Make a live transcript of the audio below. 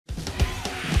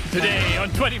Today on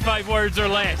 25 Words or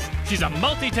Less, she's a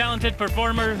multi-talented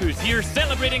performer who's here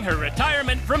celebrating her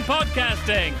retirement from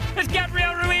podcasting. It's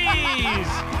Gabrielle Ruiz!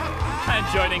 And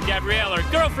joining Gabrielle are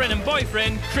girlfriend and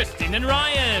boyfriend, Christine and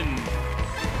Ryan.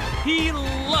 He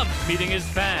loves meeting his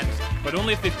fans, but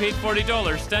only if they've paid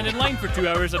 $40, stand in line for 2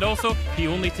 hours, and also, he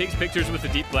only takes pictures with a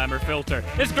deep glamour filter.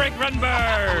 It's Greg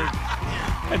Grunberg!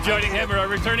 And joining him are our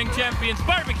returning champions,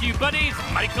 barbecue buddies,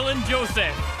 Michael and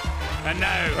Joseph. And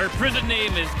now, her prison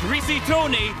name is Greasy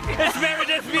Tony. It's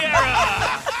Meredith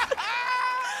Vieira!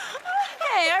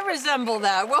 Hey, I resemble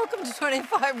that. Welcome to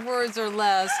 25 Words or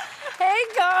Less. Hey,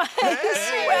 guys.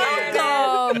 Hey.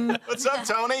 Welcome. What's up,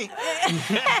 Tony?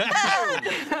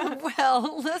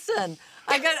 Well, listen,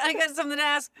 I got something to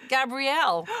ask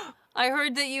Gabrielle. I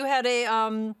heard that you had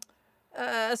a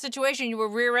situation, you were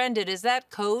rear-ended. Is that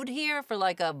code here for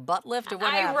like a butt lift or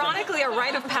what Ironically, happened? a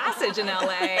rite of passage in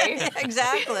LA.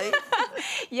 Exactly.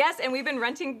 Yes, and we've been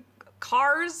renting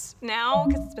cars now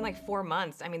because it's been like 4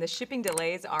 months. I mean, the shipping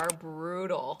delays are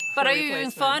brutal. But are you having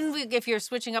fun if you're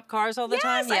switching up cars all the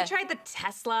time? Yes, I tried the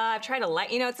Tesla. I've tried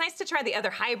it's nice to try the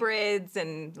other hybrids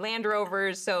and Land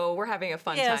Rovers, so we're having a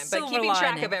fun time. But keeping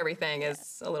track of everything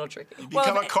is a little tricky.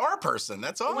 Become a car person.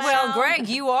 That's awesome. Well, Greg,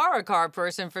 you are a car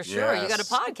person for sure. Yes. You got a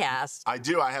podcast. I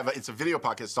do. It's a video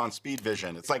podcast. It's on Speed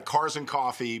Vision. It's like Cars and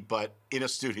Coffee, but in a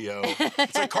studio.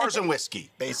 It's like Cars and Whiskey,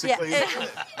 basically.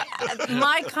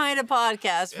 My kind of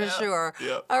podcast, for sure.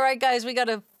 Yeah. All right, guys, we got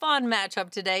a fun matchup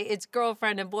today. It's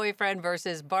girlfriend and boyfriend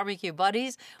versus barbecue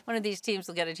buddies. One of these teams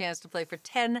will get a chance to play for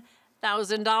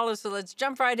 $10,000. So let's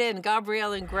jump right in.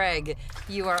 Gabrielle and Greg,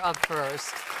 you are up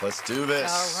first. Let's do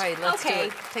this. All right, let's do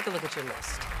it. Take a look at your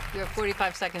list. You have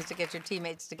 45 seconds to get your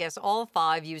teammates to guess all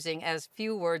 5 using as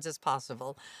few words as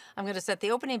possible. I'm going to set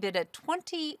the opening bid at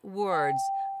 20 words.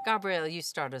 Gabrielle, you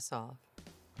start us off.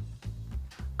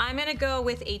 I'm going to go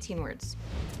with 18 words.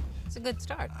 It's a good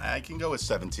start. I can go with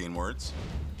 17 words.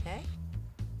 Okay.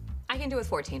 I can do with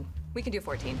 14. We can do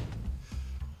 14.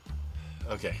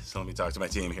 Okay, so let me talk to my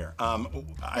team here.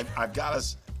 I've got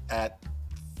us at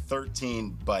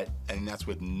 13, and that's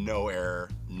with no error,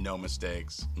 no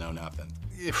mistakes, no nothing.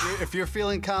 If you're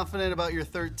feeling confident about your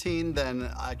 13, then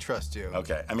I trust you.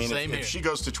 Okay, I mean, if she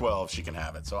goes to 12, she can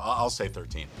have it. So I'll say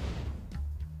 13.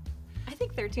 I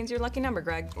think 13's your lucky number,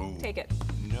 Greg. Ooh. Take it.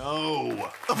 No.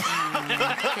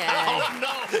 Okay.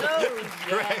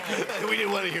 Greg, we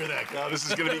didn't want to hear that. No, this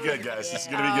is going to be good, guys. This is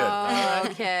going to be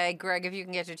good. Okay, Greg, if you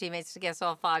can get your teammates to guess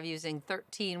all 5 using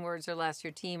 13 words or less,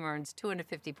 your team earns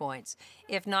 250 points.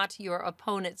 If not, your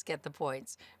opponents get the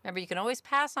points. Remember, you can always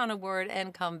pass on a word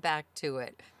and come back to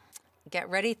it. Get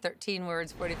ready, 13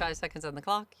 words, 45 seconds on the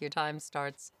clock. Your time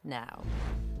starts now.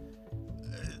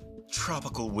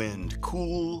 Tropical wind,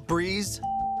 cool. Breeze.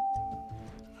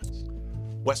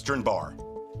 Western bar.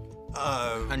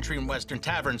 Country and Western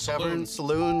tavern,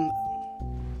 Saloon.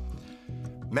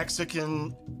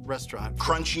 Mexican. Restaurant.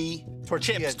 Crunchy.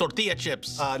 Tortilla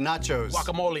chips. Nachos.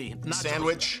 Guacamole. Nachos.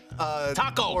 Sandwich.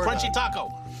 Taco, crunchy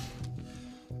taco.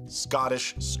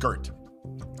 Scottish skirt.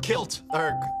 Kilt.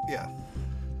 Yeah.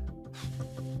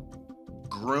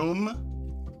 Groom.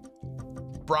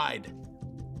 Bride.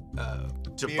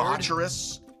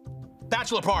 Debaucherous.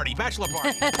 Bachelor party. That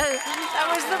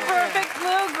was the perfect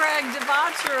clue, Greg.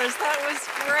 Debaucherous. That was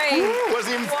great.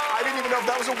 I didn't even know if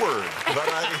that was a word. But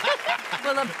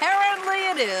Well, apparently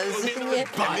it is.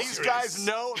 and these guys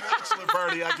know bachelor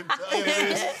party, I can tell you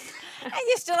it is. And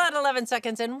you still had 11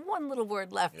 seconds and one little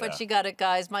word left, but Yeah. you got it,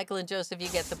 guys. Michael and Joseph, you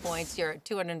get the points. You're at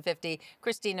 250.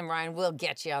 Christine and Ryan will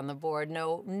get you on the board.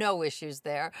 No issues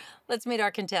there. Let's meet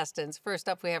our contestants. First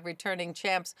up, we have returning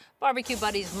champs, barbecue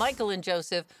buddies Michael and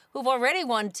Joseph, who've already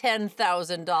won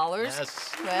 $10,000.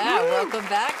 Yes. Yeah, welcome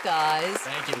back, guys.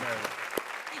 Thank you,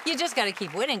 Meredith. You just got to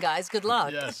keep winning, guys. Good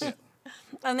luck. Yes.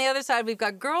 On the other side, we've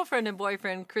got girlfriend and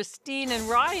boyfriend Christine and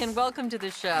Ryan. Welcome to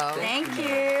the show. Thank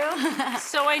you.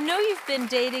 So I know you've been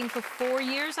dating for 4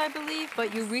 years, I believe,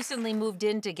 but you recently moved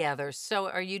in together. So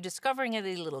are you discovering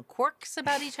any little quirks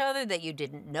about each other that you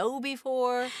didn't know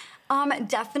before?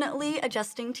 Definitely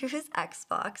adjusting to his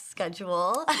Xbox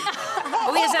schedule.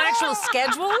 Oh, he has an actual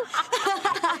schedule?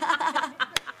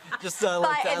 Just I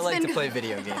like to play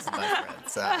video games with my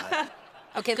friends.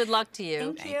 Okay, good luck to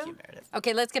you. Thank you. Meredith.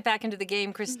 Okay, let's get back into the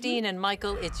game. Christine and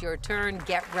Michael, it's your turn.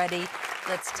 Get ready.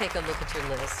 Let's take a look at your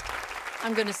list.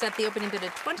 I'm going to set the opening bid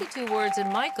at 22 words,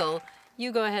 and Michael,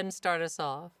 you go ahead and start us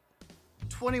off.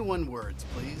 21 words,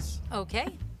 please.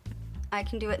 Okay. I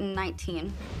can do it in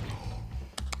 19.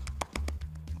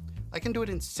 I can do it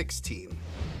in 16.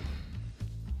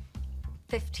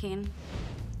 15.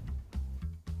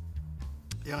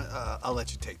 Yeah, I'll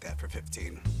let you take that for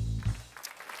 15.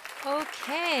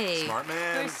 Okay. Smart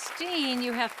man. Christine,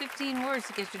 you have 15 words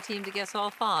to get your team to guess all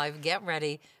 5. Get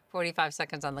ready. 45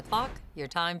 seconds on the clock. Your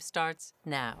time starts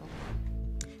now.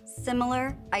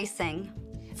 Similar icing.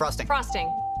 Frosting.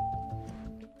 Frosting.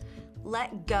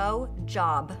 Let go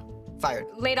job. Fired.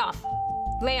 Laid off.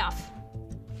 Layoff.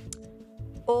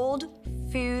 Old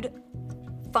food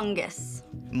fungus.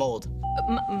 Mold.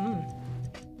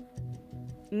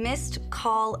 Missed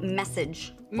call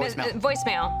message. Voicemail.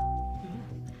 Voicemail.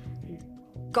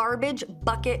 Garbage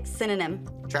bucket synonym.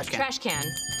 Trash can. Trash can.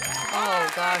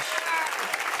 Oh, gosh.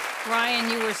 Ryan,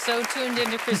 you were so tuned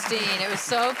into Christine. It was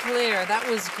so clear. That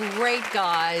was great,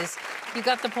 guys. You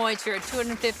got the points. You're at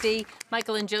 250.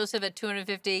 Michael and Joseph at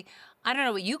 250. I don't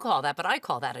know what you call that, but I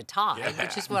call that a tie,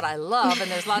 which is what I love. And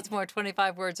there's lots more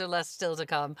 25 words or less still to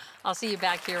come. I'll see you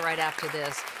back here right after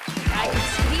this. I can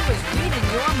see he was reading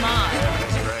your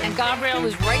mind. And Gabrielle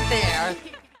was right there.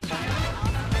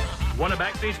 Want a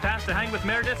backstage pass to hang with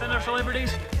Meredith and our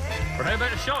celebrities? Or how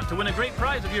about a shot to win a great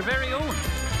prize of your very own?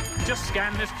 Just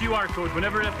scan this QR code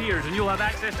whenever it appears and you'll have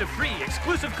access to free,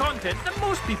 exclusive content that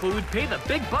most people would pay the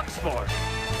big bucks for.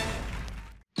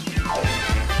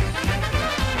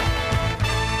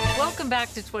 Welcome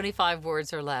back to 25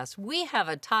 Words or Less. We have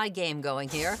a tie game going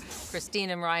here. Christine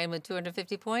and Ryan with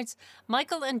 250 points.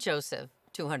 Michael and Joseph,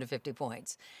 250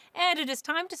 points. And it is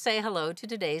time to say hello to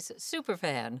today's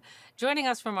superfan. Joining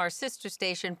us from our sister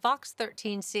station, Fox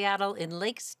 13 Seattle in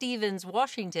Lake Stevens,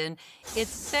 Washington, it's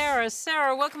Sarah.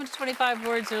 Sarah, welcome to 25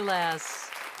 Words or Less.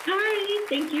 Hi,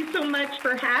 thank you so much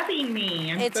for having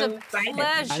me. It's so a excited.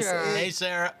 pleasure. Hey,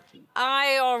 Sarah.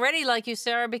 I already like you,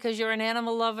 Sarah, because you're an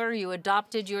animal lover. You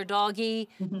adopted your doggie,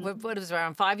 what was it,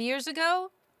 around 5 years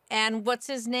ago? And what's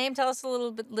his name? Tell us a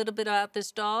little bit about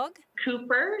this dog.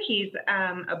 Cooper, he's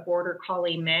a border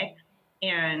collie mix,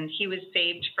 and he was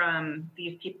saved from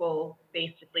these people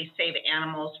basically save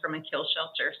animals from a kill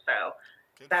shelter. So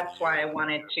that's why I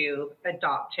wanted to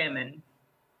adopt him and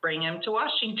bring him to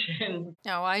Washington.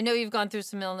 Oh, I know you've gone through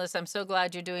some illness. I'm so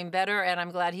glad you're doing better, and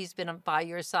I'm glad he's been by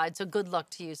your side. So good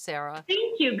luck to you, Sarah.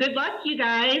 Thank you. Good luck, you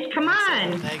guys. Come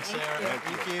on. Thanks, Sarah.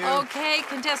 Thank you. Okay,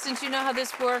 contestants, you know how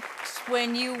this works.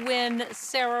 When you win,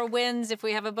 Sarah wins. If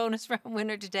we have a bonus round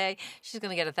winner today, she's going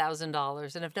to get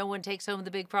 $1,000. And if no one takes home the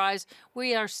big prize,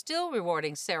 we are still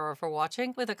rewarding Sarah for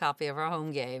watching with a copy of our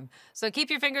home game. So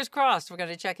keep your fingers crossed. We're going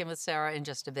to check in with Sarah in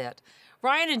just a bit.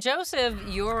 Ryan and Joseph,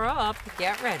 you're up.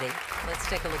 Get ready. Let's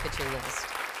take a look at your list.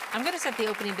 I'm going to set the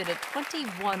opening bid at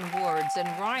 21 words. And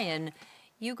Ryan,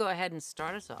 you go ahead and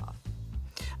start us off.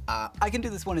 I can do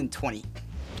this one in 20.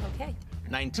 Okay.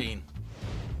 19.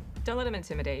 Don't let him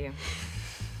intimidate you.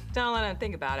 Don't let him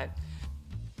think about it.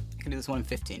 I can do this one in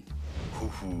 15.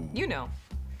 You know.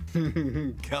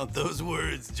 Count those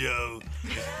words, Joe.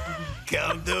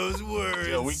 Count those words.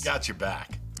 Joe, we got your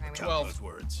back. Right, 12 those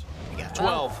words.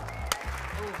 12.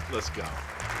 Let's go.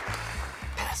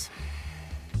 Pass.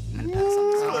 I'm gonna pass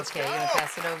on this one. Okay, you're going to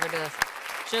pass it over to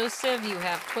Joseph. You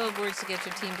have 12 words to get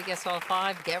your team to guess all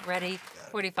 5. Get ready.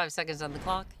 45 seconds on the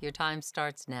clock. Your time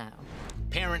starts now.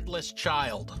 Parentless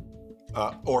child.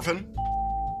 Orphan.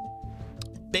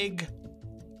 Big.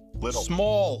 Little.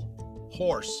 Small.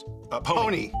 Horse.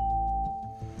 Pony.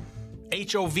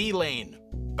 HOV lane.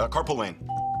 Carpool lane.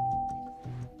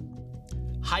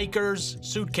 Hiker's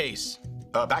suitcase.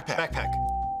 Backpack. Backpack.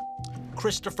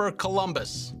 Christopher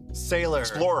Columbus. Sailor.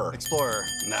 Explorer. Explorer.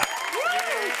 Nah.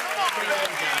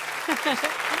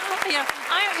 Yeah,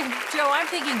 Joe, I'm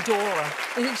thinking Dora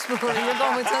the Explorer. You're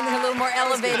going with something a little more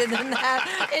elevated than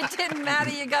that. It didn't matter.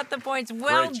 You got the points.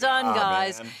 Well Great done, job,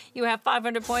 guys. man. You have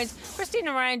 500 points. Christine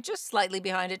and Ryan just slightly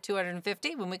behind at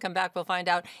 250. When we come back, we'll find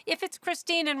out if it's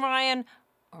Christine and Ryan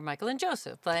or Michael and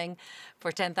Joseph playing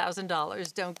for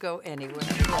 $10,000. Don't go anywhere.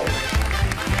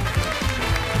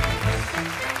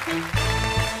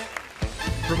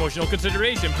 Promotional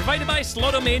consideration provided by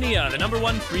Slotomania, the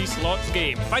 #1 free slots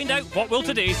game. Find out what will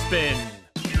today spin.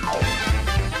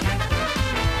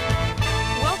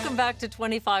 Welcome back to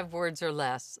 25 Words or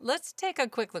Less. Let's take a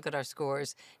quick look at our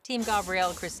scores. Team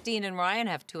Gabrielle, Christine, and Ryan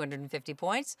have 250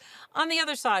 points. On the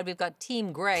other side, we've got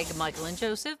Team Greg, Michael, and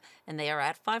Joseph, and they are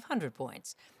at 500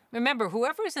 points. Remember,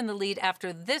 whoever is in the lead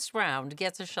after this round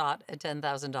gets a shot at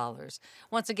 $10,000.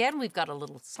 Once again, we've got a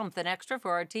little something extra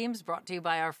for our teams brought to you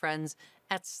by our friends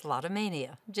at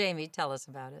Slotomania. Jamie, tell us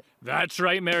about it. That's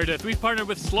right, Meredith. We've partnered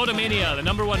with Slotomania, the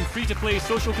 #1 free-to-play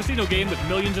social casino game with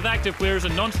millions of active players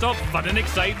and non-stop fun and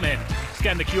excitement.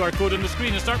 Scan the QR code on the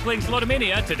screen and start playing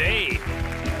Slotomania today.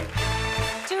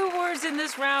 2 words words in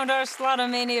this round are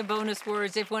Slotomania bonus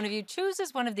words. If one of you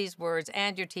chooses one of these words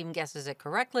and your team guesses it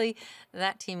correctly,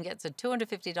 that team gets a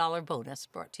 $250 bonus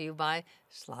brought to you by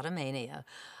Slotomania.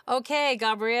 Okay,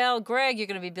 Gabrielle, Greg, you're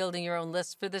going to be building your own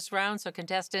list for this round. So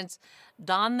contestants,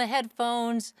 don the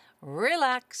headphones,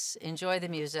 relax, enjoy the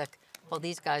music while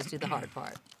these guys do the hard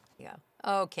part. Yeah.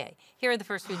 Okay, here are the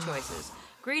first few choices.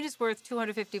 Green is worth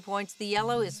 250 points. The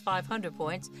yellow is 500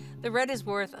 points. The red is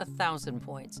worth 1,000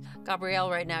 points.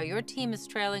 Gabrielle, right now your team is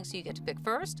trailing, so you get to pick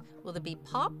first. Will it be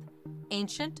Pop,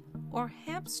 Ancient, or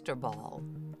Hamster Ball?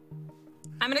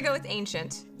 I'm gonna go with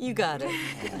Ancient. You got it.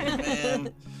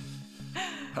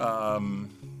 Oh,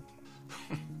 man.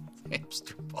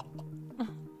 Hamster Ball.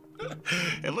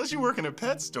 Unless you work in a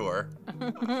pet store,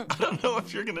 I don't know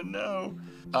if you're gonna know.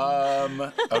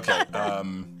 Okay.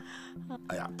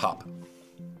 Yeah, Pop.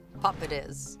 Pop it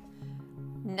is.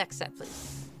 Next set,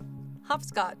 please.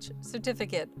 Hopscotch,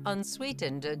 certificate,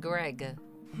 unsweetened, Greg.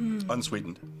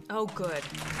 Unsweetened. Oh, good.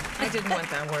 I didn't want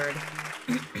that word.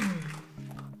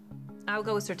 I'll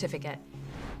go with certificate.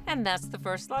 And that's the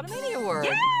first Slotomania word.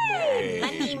 Yay!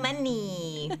 Money,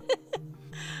 money.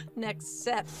 Next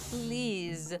set,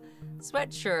 please.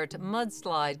 Sweatshirt,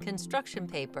 mudslide, construction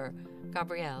paper.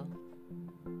 Gabrielle.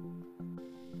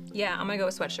 Yeah, I'm gonna go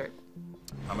with sweatshirt.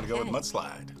 I'm gonna go with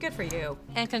mudslide. Good for you.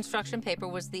 And construction paper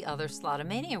was the other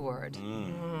Slotomania word.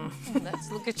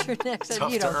 Let's look at your next one.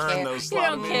 Tough You to don't earn care. those You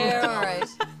don't care. All Slotomania. right.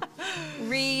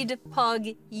 Read, pug,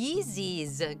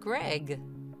 Yeezys, Greg.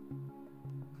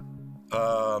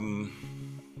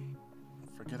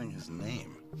 Forgetting his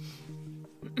name.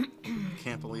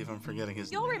 Can't believe I'm forgetting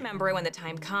his You'll name. remember it when the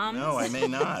time comes. No, I may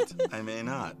not. I may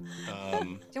not.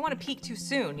 Don't want to peak too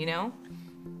soon, you know?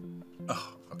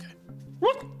 Oh, okay.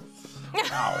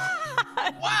 Wow.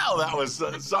 Wow, that was,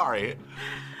 sorry.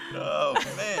 Oh,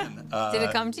 man. Did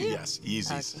it come to you? Yes,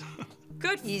 Yeezys.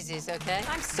 Good. Yeezys, okay?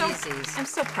 I'm Yeezys.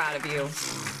 so proud of you.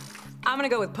 I'm gonna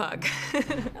go with pug.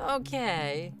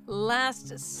 Okay.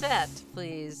 Last set,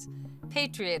 please.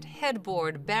 Patriot,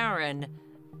 headboard, Baron,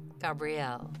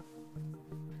 Gabrielle.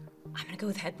 I'm gonna go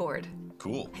with headboard.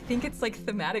 Cool. I think it's like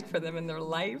thematic for them in their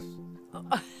life.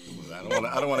 I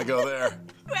don't want to go there.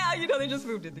 Well, you know, they just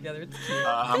moved in together. It's cute.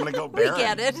 I'm gonna go Baron. We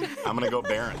get it. I'm gonna go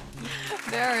Baron.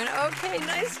 Baron, okay,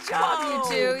 nice job,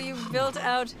 you two. You've built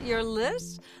out your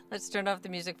list. Let's turn off the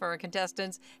music for our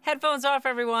contestants. Headphones off,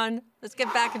 everyone. Let's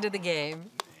get back into the game.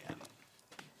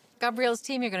 Gabrielle's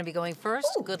team, you're going to be going first.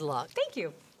 Ooh, good luck. Thank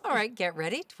you. All right, get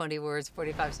ready. 20 words,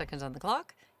 45 seconds on the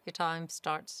clock. Your time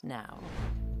starts now.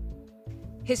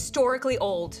 Historically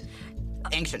old.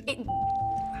 Ancient.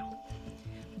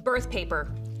 Birth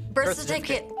paper. Birth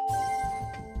certificate.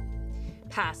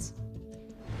 Pass.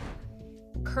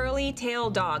 Curly tail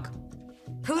dog.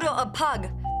 Poodle, a pug.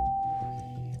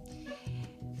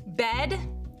 Bed.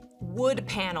 Wood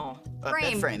panel.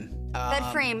 Frame. Bed frame.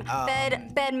 Bed frame.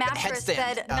 Bed mattress. Headstand.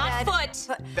 Bed. Not bed,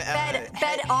 foot.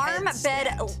 Bed arm.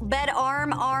 Bed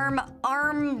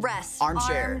arm rest.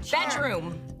 Armchair.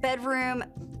 Bedroom. Bedroom.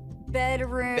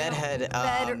 Bedhead.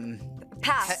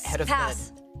 Pass. Head of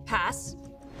Pass. Pass.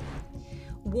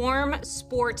 Warm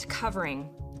sport covering.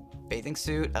 Bathing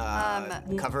suit.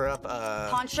 Cover up.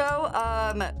 Poncho.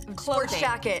 Sports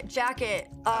Clothing. Jacket.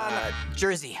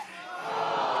 Jersey.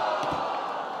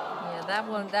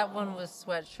 Yeah, that one was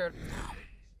sweatshirt.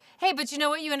 Hey, but you know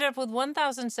what? You ended up with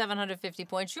 1,750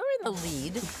 points. You're in the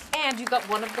lead, and you got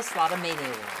one of the Slotomania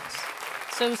awards.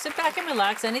 So sit back and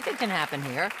relax. Anything can happen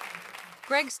here.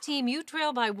 Greg's team, you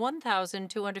trail by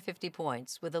 1,250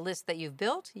 points. With a list that you've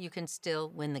built, you can still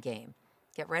win the game.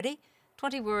 Get ready?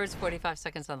 20 words, 45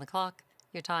 seconds on the clock.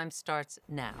 Your time starts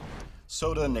now.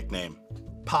 Soda nickname.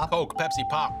 Pop. Coke, Pepsi,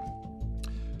 Pop.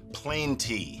 Plain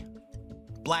tea.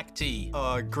 Black tea.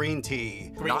 Green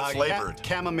tea. Not flavored.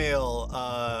 Chamomile.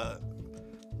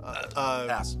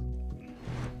 Pass.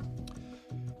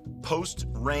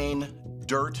 Post-rain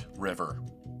dirt river.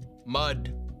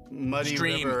 Mud. Muddy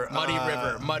Stream. river. Muddy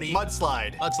river. Muddy.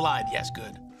 Mudslide. Mudslide. Yes,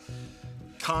 good.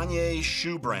 Kanye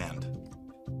shoe brand.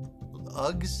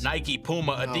 Uggs. Nike,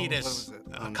 Puma, what Adidas, was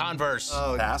it? Converse.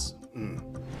 Pass.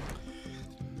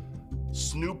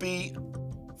 Snoopy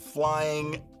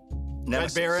flying Red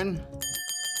nemesis. Baron. Nice.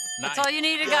 That's all you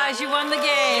needed, guys. You won the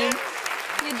game.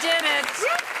 You did it.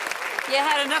 You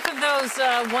had enough of those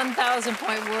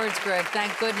 1,000-point words, Greg.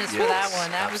 Thank goodness for that Yes,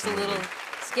 one. That was a absolutely. little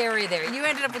scary there. You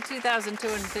ended up with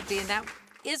 2,250, and that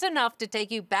is enough to take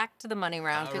you back to the money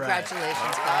round. All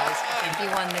Congratulations, guys. You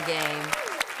won the game.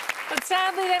 But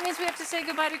sadly, that means we have to say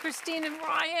goodbye to Christine and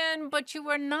Ryan, but you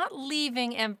are not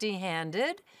leaving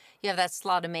empty-handed. You have that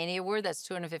Slotomania word, that's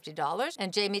 $250.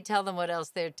 And Jamie, tell them what else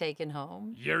they're taking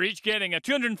home. You're each getting a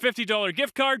 $250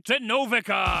 gift card to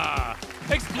Novica.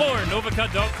 Explore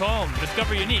Novica.com.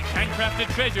 Discover unique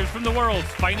handcrafted treasures from the world's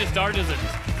finest artisans.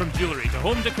 From jewelry to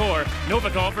home decor,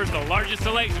 Novica offers the largest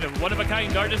selection of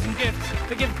one-of-a-kind artisan gifts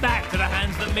that give back to the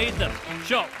hands that made them.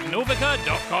 Shop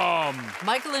Novica.com.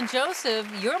 Michael and Joseph,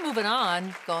 you're moving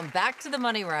on, going back to the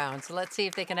money round. So let's see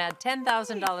if they can add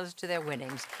 $10,000 to their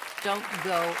winnings. Don't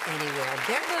go anywhere.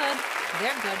 They're good.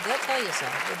 They're good. They'll tell you so.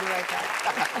 We'll be right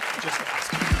back. Just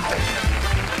ask.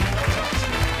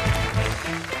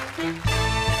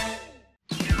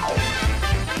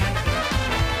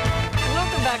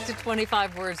 Welcome back to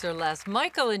 25 Words or Less.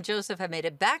 Michael and Joseph have made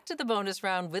it back to the bonus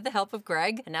round with the help of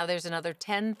Greg. And now there's another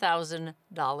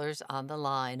 $10,000 on the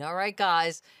line. All right,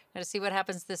 guys. Going to see what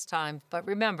happens this time. But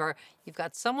remember, you've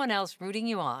got someone else rooting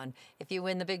you on. If you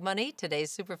win the big money,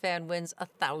 today's superfan wins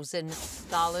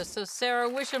 $1,000. So, Sarah,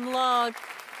 wish him luck.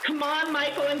 Come on,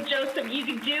 Michael and Joseph, you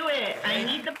can do it. I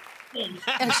need the money.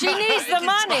 And she needs the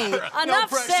money.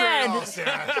 Enough said.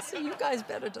 Sarah. So you guys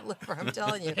better deliver, I'm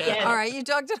telling you. Yes. All right, you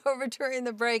talked it over during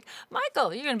the break.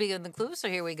 Michael, you're going to be in the clue, so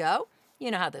here we go.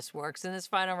 You know how this works. In this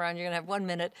final round, you're going to have 1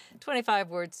 minute, 25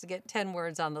 words to get 10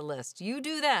 words on the list. You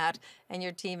do that, and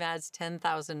your team adds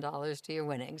 $10,000 to your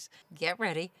winnings. Get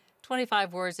ready.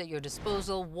 25 words at your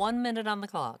disposal, 1 minute on the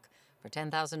clock. For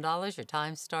 $10,000, your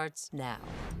time starts now.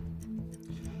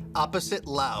 Opposite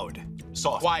loud.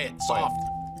 Soft. Quiet. Soft.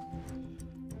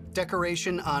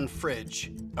 Decoration on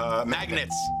fridge.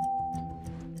 Magnets.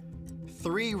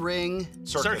 3-ring.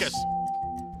 Circus.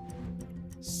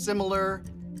 Similar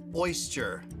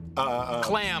oyster.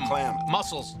 Clam.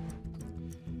 Mussels.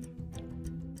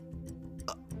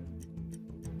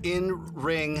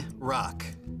 In-ring rock.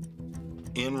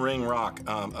 In-ring rock.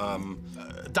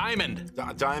 Diamond.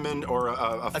 Diamond or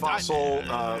a fossil.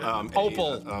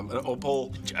 Opal. An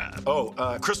opal.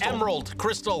 Crystal. Emerald.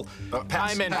 Crystal.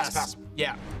 Pass. Diamond. Pass.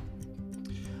 Yeah.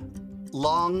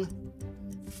 Long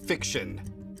fiction.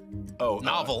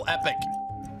 Novel. Epic.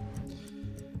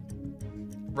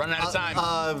 Running out of time.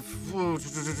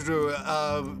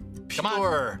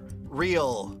 Pure.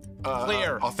 Real.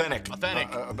 Clear. Authentic.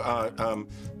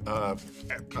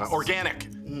 Organic.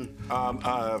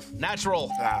 Natural.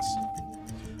 Pass.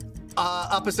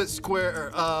 Opposite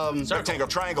square. Rectangle.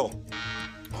 Triangle.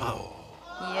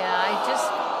 Yeah, I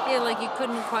just feel like you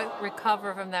couldn't quite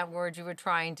recover from that word you were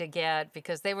trying to get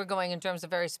because they were going in terms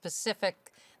of very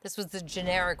specific. This was the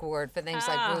generic word for things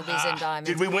like rubies and diamonds.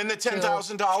 Did we win the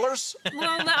 $10,000?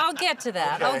 Well, I'll get to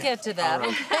that. Okay. I'll get to that.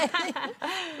 Right.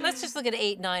 Okay. Let's just look at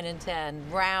 8, 9, and 10.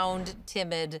 Round,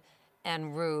 timid,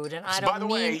 and rude. And I don't By the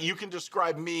way, you can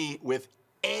describe me with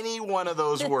any one of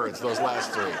those words, those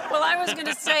last 3. Well, I was going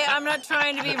to say, I'm not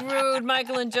trying to be rude,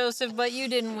 Michael and Joseph, but you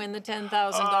didn't win the $10,000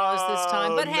 this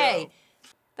time. But hey,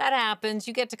 that happens.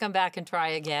 You get to come back and try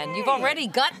again. You've already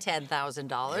got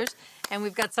 $10,000, and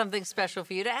we've got something special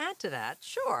for you to add to that.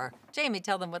 Sure. Jamie,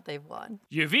 tell them what they've won.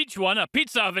 You've each won a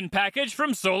pizza oven package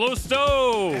from Solo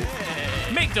Stove.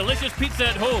 Make delicious pizza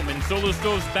at home in Solo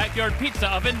Stove's backyard pizza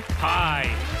oven,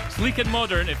 Pie. Sleek and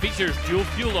modern, it features dual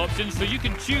fuel options so you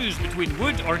can choose between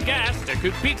wood or gas to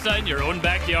cook pizza in your own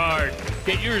backyard.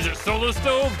 Get yours at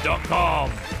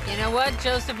solostove.com. You know what,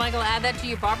 Joseph, Michael, add that to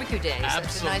your barbecue days.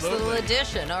 That's a nice little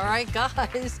addition. All right,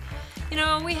 guys. You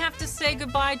know, we have to say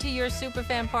goodbye to your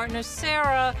superfan partner,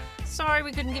 Sarah. Sorry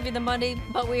we couldn't give you the money,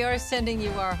 but we are sending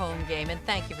you our home game, and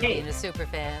thank you for being a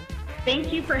superfan.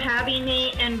 Thank you for having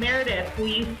me. And Meredith, will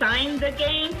you sign the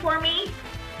game for me?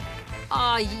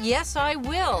 Yes, I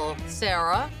will,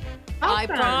 Sarah. I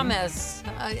Awesome. promise.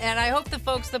 And I hope the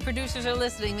folks, the producers are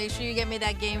listening. Make sure you get me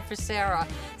that game for Sarah.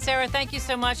 Sarah, thank you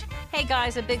so much. Hey,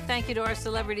 guys, a big thank you to our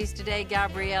celebrities today,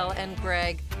 Gabrielle and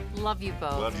Greg. Love you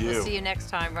both. Love you. We'll see you next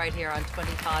time right here on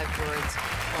 25 Words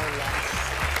or Less.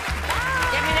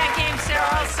 Get me that game, Sarah.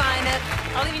 I'll sign it.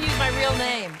 I'll even use my real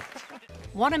name.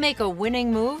 Want to make a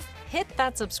winning move? Hit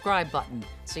that subscribe button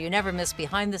so you never miss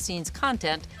behind-the-scenes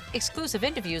content, exclusive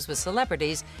interviews with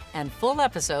celebrities, and full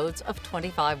episodes of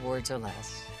 25 Words or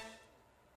Less.